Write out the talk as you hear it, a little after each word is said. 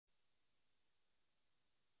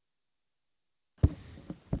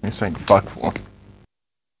You're saying fuck for.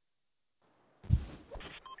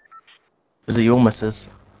 Is it your missus?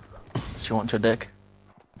 She wants your dick?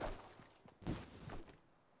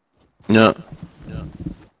 Yeah.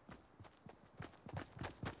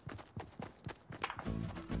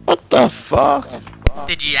 What the fuck?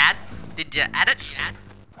 Did you add? Did you add it?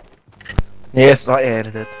 Yes, I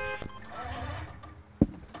added it.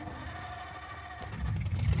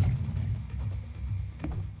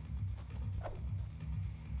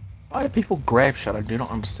 Why do people grab shit? I do not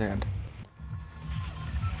understand.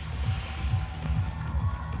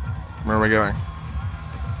 Where are we going?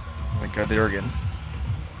 We go there again.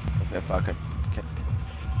 Let's go fuck it. Okay.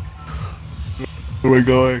 Where are we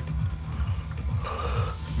going?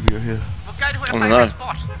 We go here. We'll go to our favourite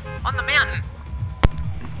spot on the mountain.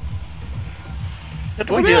 Did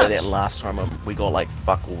we do that last time when we got like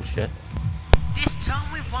fuck all shit? This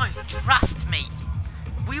time we won't. Trust me.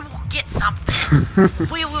 We will get something.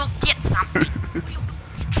 We will get something.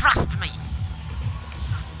 Trust me.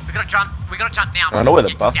 We gotta jump. We gotta jump now. I know where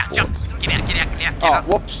the bus is. Get out. Get out. Get out. Get Oh, out.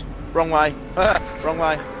 whoops. Wrong way. Wrong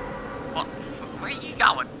way. What? Where are you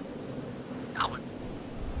going? Going.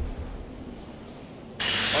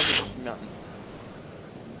 I'll get off the mountain.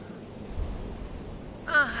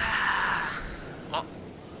 What?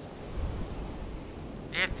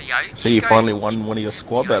 Yeah, Theo. So you finally won one of your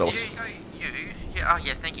squad battles. Yeah, oh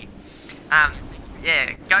yeah, thank you.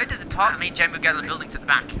 Yeah, go to the top. Me and Jamie will go to the buildings at the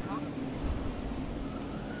back.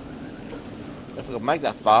 If we can make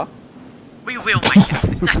that far. We will make it.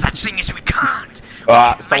 There's no such thing as we can't.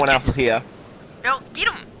 Someone else is here. Well, get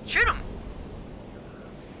him. Shoot him.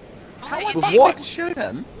 With what? Shoot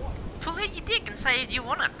him? Pull out your dick and say you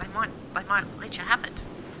want it. They might let you have it.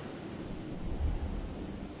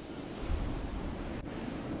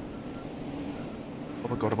 Oh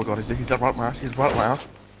my god, he's right at my house, he's right at my house.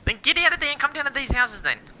 Then get out of there and come down to these houses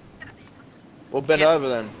then. We'll bend over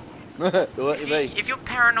then. We'll let you be. If you're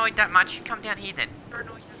paranoid that much, you come down here then.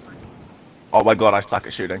 Oh my god, I suck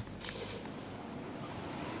at shooting.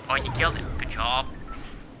 Oh, you killed it. Good job.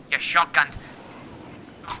 You're shotgunned.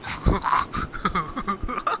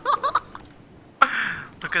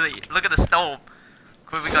 Look at the storm.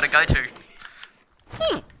 Where we gotta go to.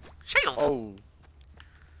 Ooh, shields. Oh.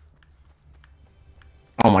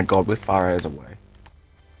 Oh my god, we're far as away.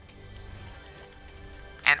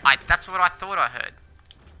 And that's what I thought I heard.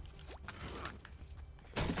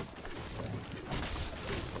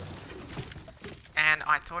 And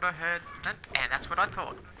I thought I heard that, and that's what I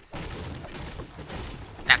thought.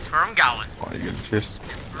 That's where I'm going. Oh, you get a chest.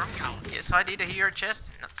 That's where I'm going. Yes, I did hear a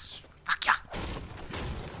chest, and that's... Fuck ya!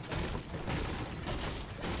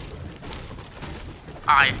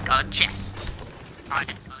 I got a chest. I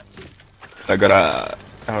got a...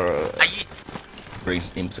 Are you...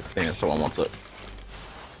 Grease M16 if someone wants it.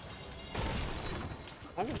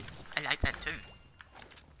 Oh, I like that too.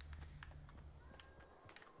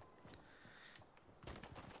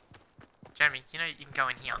 Jeremy, you know you can go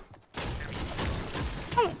in here.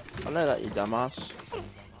 I know that, you dumbass.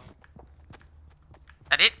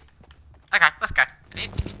 That it? Okay, let's go. That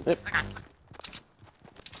it? Yep. Okay.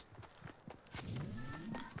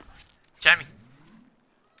 Jeremy.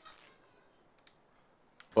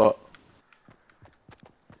 What?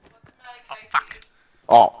 Oh, fuck.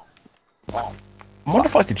 Oh. I wonder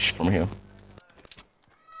if I could shoot from here.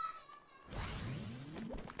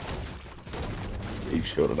 You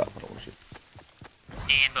showed it up, but oh shit.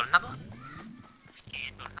 And another one.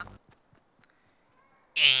 And another.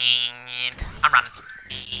 And I'm running.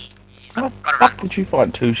 How the Gotta fuck run. did you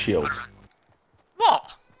find 2 shields?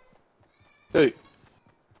 What? Dude.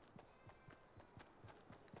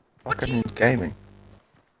 Fucking gaming.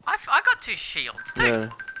 I got 2 shields too. Yeah.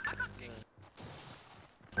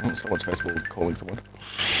 Someone's Facebook calling someone.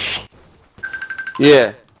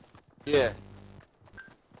 Yeah. Yeah.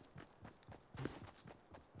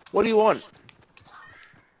 What do you want?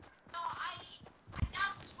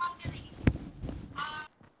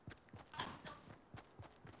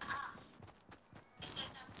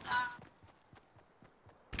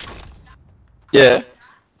 Yeah.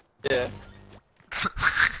 Yeah.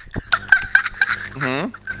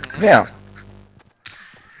 Yeah.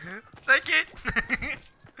 Thank you.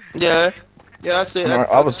 Yeah. Yeah, I see it.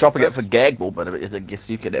 I was dropping it for Gagball, but I guess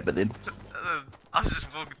you could have it then. I was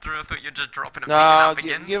just walking through. I thought you were just dropping it No, up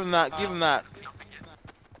again. give him that. Give him that.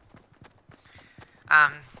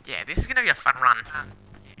 Yeah, this is gonna be a fun run.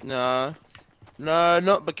 No. No,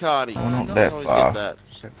 not Bacardi. Oh, not No, that I far. Get that.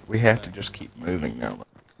 So we have to just keep moving now.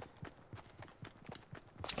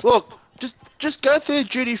 Look, just go through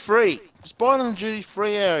duty free. Just buy it in the duty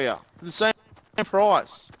free area. The same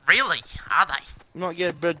price. Really? Are they? You might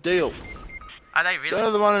get a better deal. Are they really? Go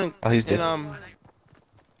to the one in, Oh, he's dead.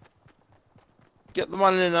 get the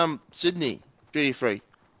one in Sydney, duty free.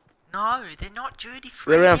 No, they're not duty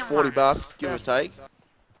free. They're around them 40 ones. bucks, give or take.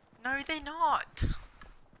 No, they're not.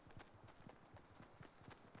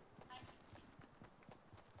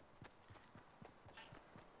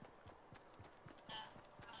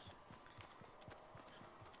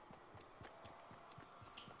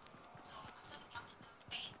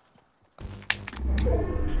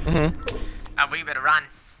 We better run.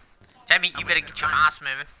 Jamie, you better get your ass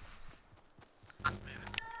moving.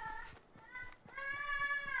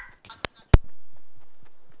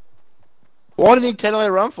 Why do you need 10 hour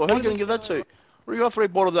run for? Who are you going to give that to? We got 3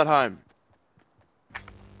 bottles at home.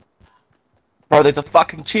 Bro, there's a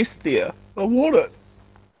fucking chest there. I want it.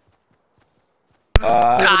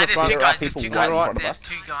 There's two guys. There's two guys. Right. There's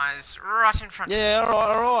two guys right in front. Yeah,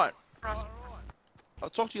 alright. I'll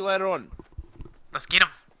talk to you later on. Let's get him.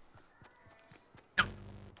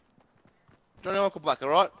 Johnny Uncle Black,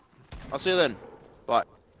 alright? I'll see you then. Bye.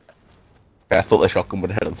 Yeah, I thought the shotgun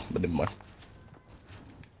would hit him, but never mind.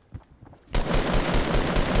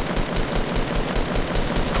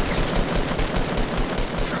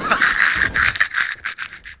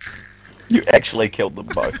 You actually killed them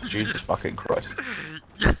both. Jesus fucking Christ.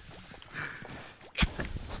 Yes.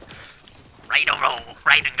 Yes. Raid or roll.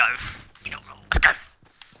 Raid and go. Let's go.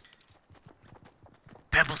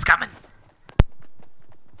 Purple's coming.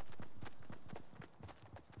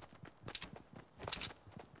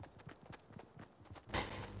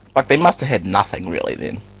 Like, they must have had nothing really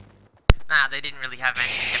then. Nah, they didn't really have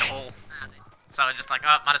anything at all. So just like,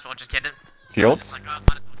 oh, might as well just get it. Shields?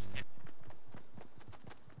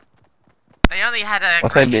 They only had a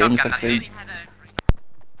What's green that shotgun, mean, that's 16? it.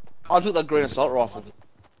 I took that green assault rifle.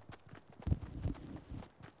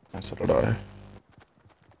 That's what I know.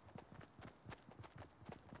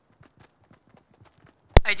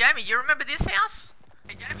 Hey Jamie, you remember this house?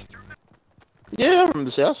 Yeah, I remember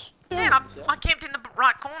this house. Man, I camped in the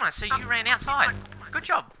right corner, so you ran outside. Good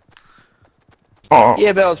job. Oh, Yeah,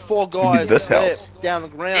 but there was 4 guys this there, house. down the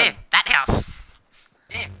ground. Yeah, that house.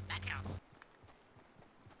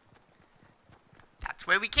 That's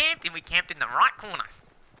where we camped, and we camped in the right corner.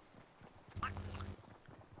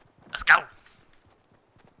 Let's go.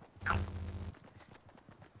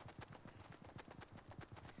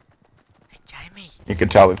 Hey Jamie, you can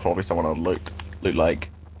tell there's probably someone on Loot Lake.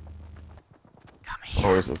 come here.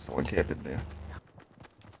 Or is there someone camped in there?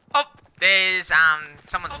 Oh, there's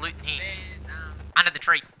someone's looting here. Under the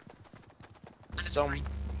tree.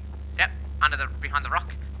 Yep, behind the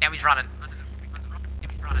rock. Now he's running.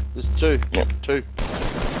 There's 2. Yep. 2.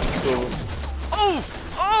 Oh!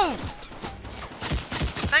 Oh!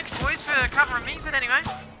 Thanks boys for covering me, but anyway.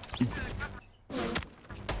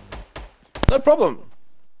 No problem.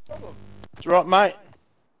 It's right, mate.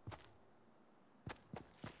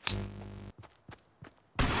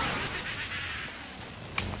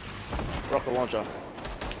 Rocket launcher.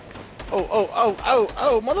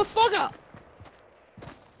 Oh, motherfucker!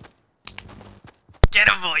 Get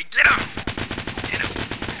him, boy, get him! Get him!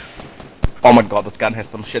 Oh my god, this gun has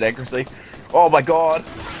some shit accuracy. Oh my god.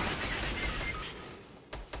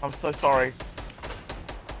 I'm so sorry.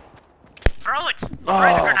 Throw it! Throw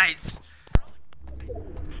the grenades!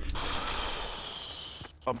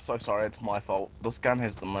 I'm so sorry, it's my fault. This gun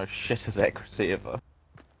has the most shittest accuracy ever.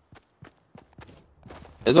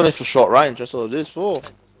 It's only for short range, that's all it is for.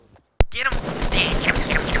 Get him! Yeah, get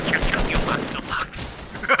him! You're fucked, you're fucked!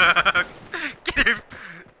 Get him!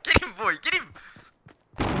 Get him, boy, get him!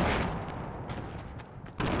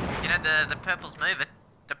 You know, the purple's moving.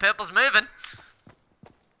 The purple's moving!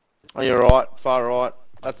 Oh, you're right, far right.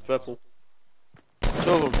 That's purple. 2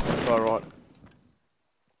 of them, far right.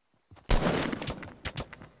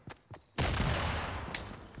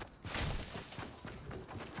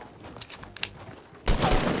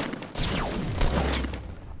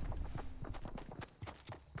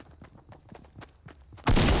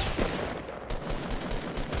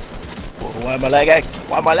 Why am I lagging?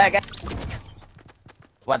 Why am I lagging?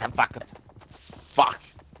 What the fuck?